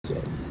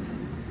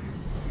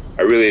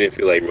I really didn't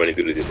feel like running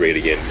through this raid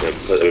again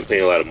because I've been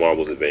playing a lot of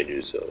Marvel's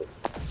Avengers, so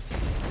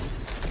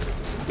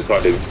it's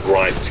hard to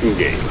grind 2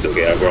 games.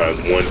 Okay, I grind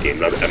 1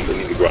 game. I'm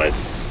going to grind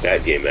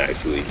that game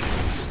actually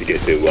to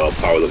get to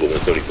power level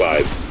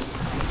 175.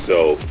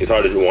 So it's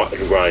hard to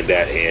grind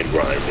that and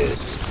grind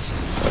this.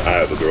 I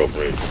have a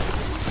girlfriend.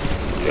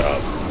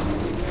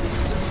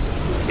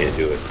 Can't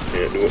do it.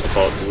 Can't do it.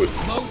 Can't do it.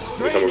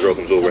 Every time a girl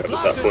comes over, I have to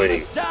stop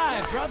playing.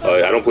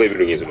 I don't play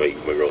video games with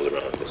my girls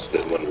around. That's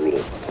one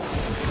rule.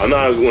 I'm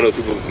not one of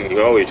those people who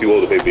are always too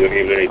old to play video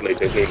games or anything like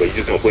that, but you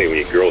just don't play when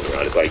your girl's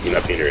around. It's like you're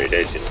not paying her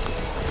attention.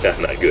 That's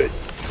not good.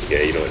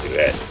 Okay, you don't want to do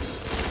that.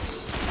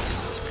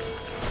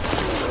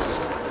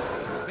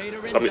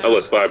 I mean, I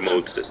lost 5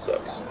 modes. This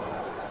sucks.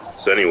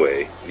 So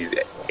anyway, these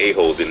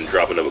a-holes didn't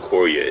drop another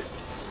core yet.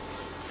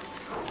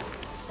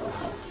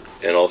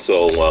 And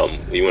also,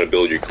 you want to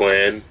build your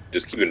clan,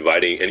 just keep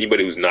inviting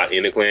anybody who's not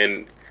in a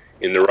clan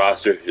in the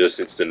roster, just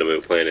send them a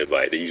clan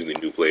invite. They're usually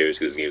new players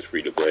because this game's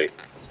free to play.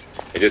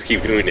 And just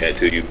keep doing that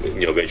till you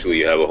eventually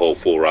you have a whole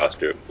full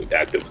roster with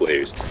active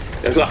players.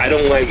 That's why I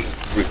don't like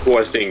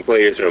requesting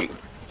players from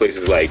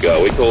places like, what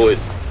do you call it?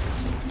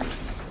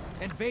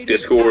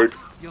 Discord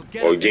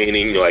or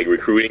gaining, like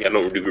recruiting. I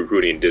don't do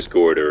recruiting in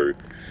Discord or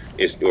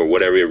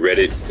whatever,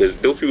 Reddit, because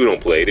those people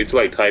don't play. They just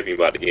like typing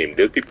about the game.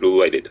 There's people who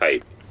like to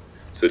type.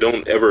 So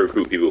don't ever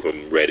recruit people from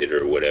Reddit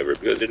or whatever,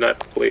 because they're not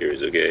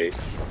players, okay?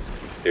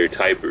 They're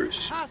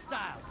typers.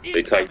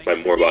 They type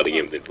more about the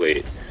game than play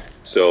it.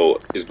 So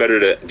it's better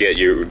to get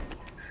your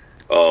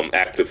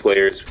active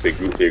players, big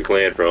group, your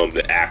clan from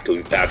the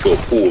actual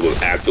pool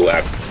of active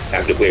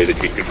players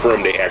that you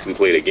confirm they actually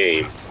play the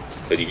game,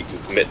 that you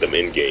met them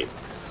in game.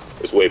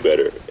 It's way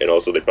better, and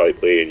also they probably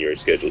play in your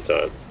scheduled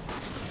time.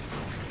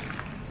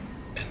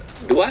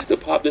 Do I have to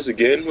pop this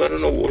again? I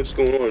don't know what's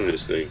going on in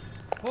this thing.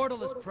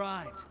 Portal is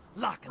primed.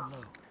 Lock and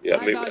load. Yeah,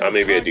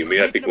 maybe I do.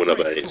 Maybe I picked one up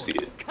and I didn't see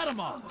it. Cut 'em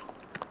off.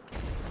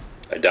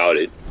 I doubt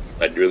it.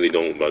 I really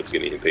don't want to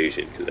get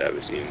impatient because I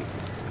haven't seen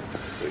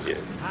it yet.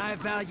 High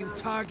value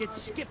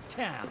targets skip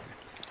town.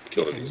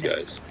 Killing these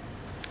guys.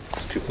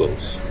 It's too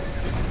close.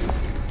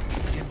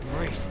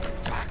 Embrace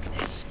the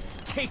darkness.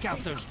 Take out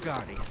those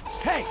guardians.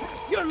 Hey,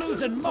 you're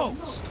losing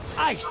motes.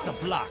 Ice the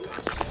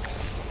blockers.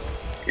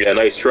 Yeah,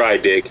 nice try,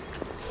 Dick.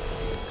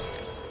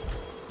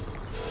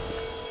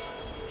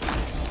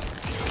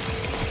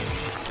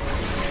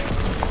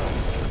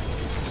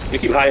 They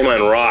keep hiding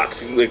behind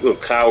rocks. These like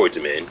little cowards,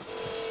 man.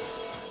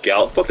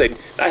 Fuck that.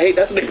 I hate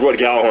that's what they brought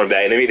Gjallarhorn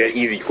back, and they made that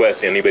easy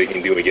quest anybody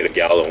can do and get a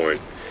Gjallarhorn.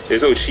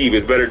 It's so cheap.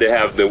 It's better to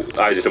have the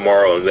Eyes of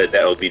Tomorrow and let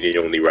that be the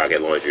only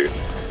rocket launcher.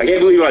 I can't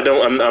believe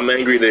I'm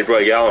angry that they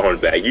brought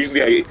Gjallarhorn back.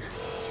 Usually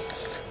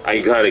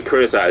I kind of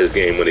criticize this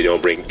game when they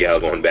don't bring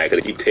Gjallarhorn back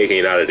because they keep taking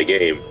it out of the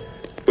game.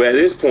 But at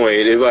this point,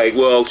 it's like,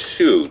 well,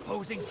 shoot.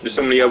 There's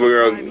so many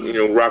other,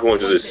 rocket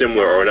launchers that are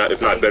similar, or not,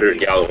 if not better than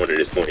Gjallarhorn at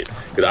this point.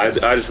 Because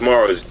Eyes of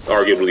Tomorrow is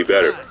arguably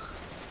better.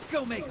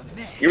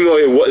 Even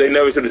though they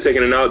never should have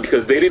taken it out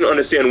because they didn't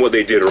understand what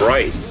they did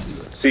right.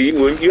 See,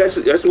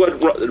 that's what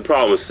the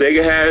problem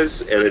Sega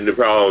has, and the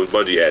problem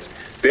Bungie has.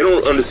 They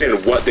don't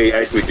understand what they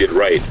actually did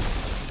right,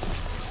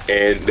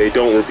 and they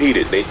don't repeat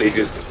it. They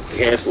just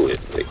cancel it.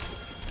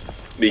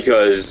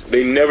 Because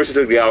they never should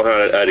have took the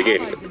Gjallarhorn out of the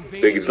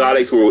game. The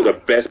exotics were the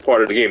best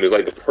part of the game. It's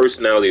like the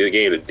personality of the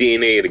game, the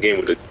DNA of the game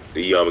with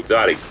the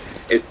exotics.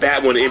 It's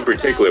that one in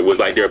particular was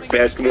like their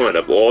best one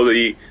of all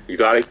the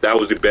exotics. That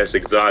was the best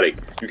exotic.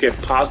 You can't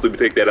possibly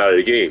take that out of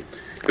the game.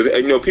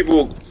 Because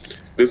people,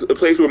 there's a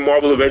place where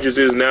Marvel Avengers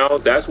is now.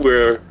 That's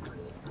where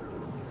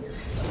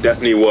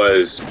Destiny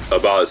was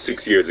about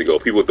 6 years ago.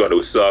 People thought it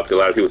was sucked. A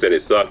lot of people said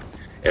it sucked,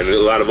 and a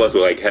lot of us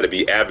were like had to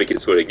be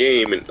advocates for the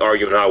game and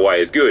arguing why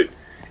it's good.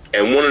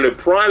 And one of the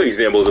prime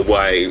examples of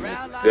why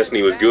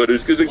Destiny was good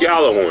is because of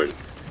Gjallarhorn.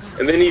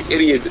 And then these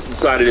idiots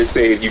decided to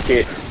say you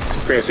can't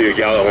transfer your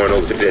Gjallarhorn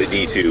over to the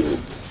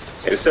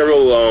D2. And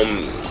several,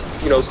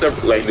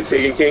 like the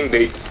Taken King,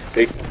 they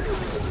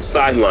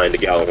sidelined the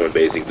Gjallarhorn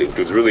basically, which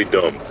was really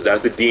dumb.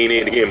 That's the DNA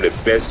of the game. The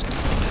best,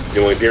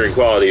 enduring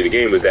quality of the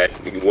game was that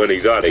one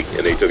exotic,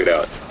 and they took it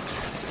out.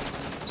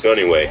 So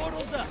anyway,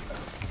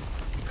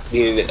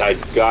 I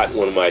got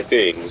one of my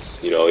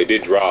things. It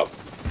did drop.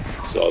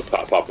 So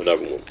I'll pop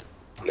another one,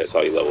 and that's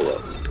how you level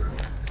up.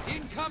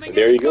 And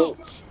there you go.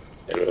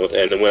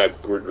 And then when I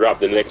drop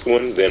the next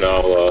one, then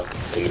I'll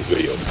end this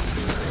video.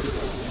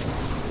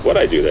 Why'd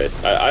I do that?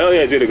 I don't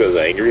think I did it because I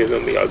was angry or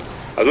something. I was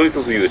really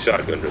supposed to use a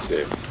shotgun just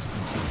there.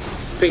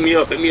 Pick me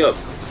up, pick me up.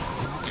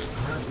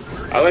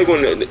 I like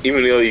when,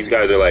 even though these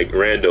guys are like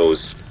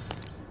randos,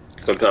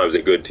 sometimes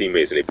they're good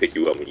teammates and they pick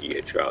you up when you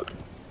get trapped.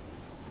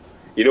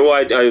 You know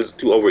why I was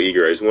too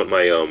overeager? I just want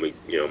my,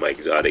 my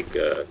exotic,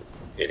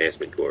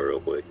 enhancement core real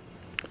quick.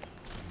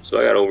 So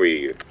I got over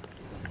here.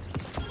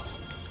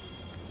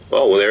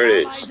 Oh, well, there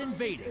it is.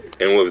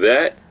 And with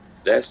that,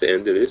 that's the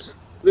end of this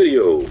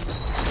video.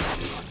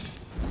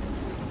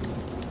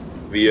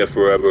 VF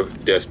forever,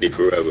 Destiny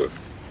forever.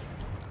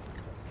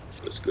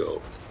 Let's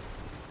go.